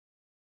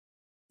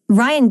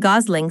Ryan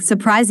Gosling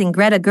surprising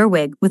Greta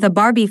Gerwig with a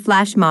Barbie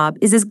flash mob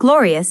is as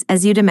glorious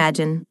as you'd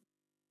imagine.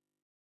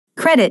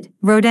 Credit,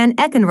 Rodan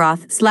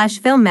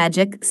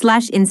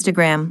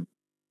Eckenroth/filmmagic/Instagram.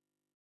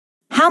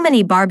 How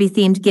many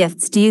Barbie-themed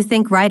gifts do you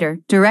think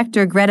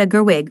writer-director Greta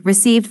Gerwig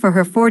received for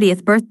her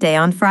 40th birthday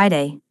on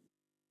Friday?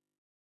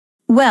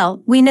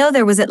 Well, we know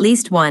there was at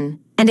least one,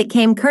 and it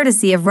came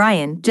courtesy of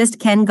Ryan, just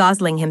Ken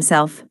Gosling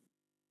himself.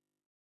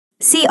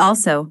 See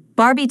also,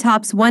 Barbie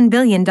tops $1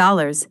 billion,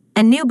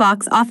 and new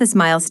box office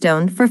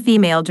milestone for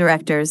female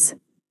directors.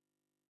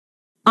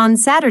 On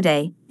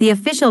Saturday, the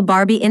official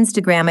Barbie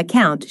Instagram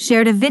account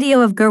shared a video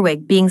of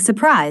Gerwig being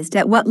surprised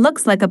at what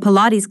looks like a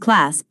Pilates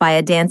class by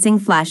a dancing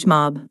flash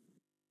mob.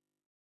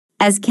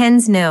 As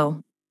Kens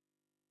know,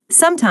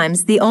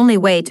 sometimes the only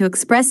way to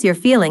express your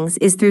feelings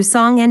is through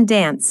song and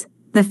dance,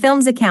 the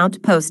film's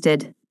account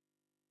posted.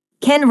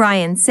 Ken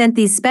Ryan sent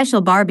these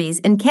special Barbies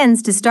and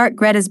Kens to start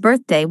Greta's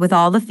birthday with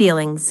all the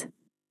feelings.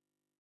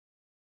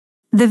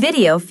 The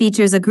video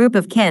features a group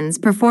of Kens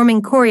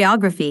performing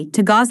choreography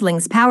to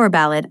Gosling's power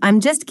ballad I'm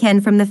Just Ken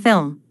from the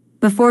film,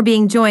 before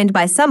being joined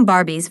by some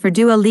Barbies for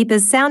Dua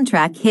Lipa's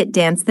soundtrack hit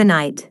Dance the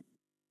Night.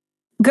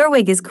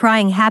 Gerwig is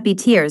crying happy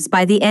tears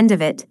by the end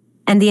of it,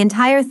 and the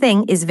entire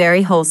thing is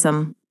very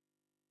wholesome.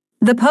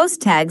 The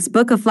post tags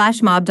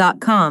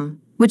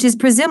bookaflashmob.com, which is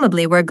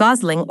presumably where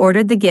Gosling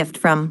ordered the gift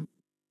from.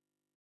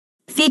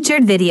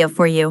 Featured video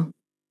for you.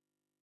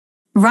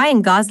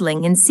 Ryan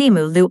Gosling and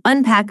Simu Liu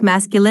unpack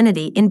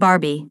masculinity in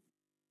Barbie.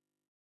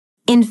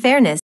 In fairness,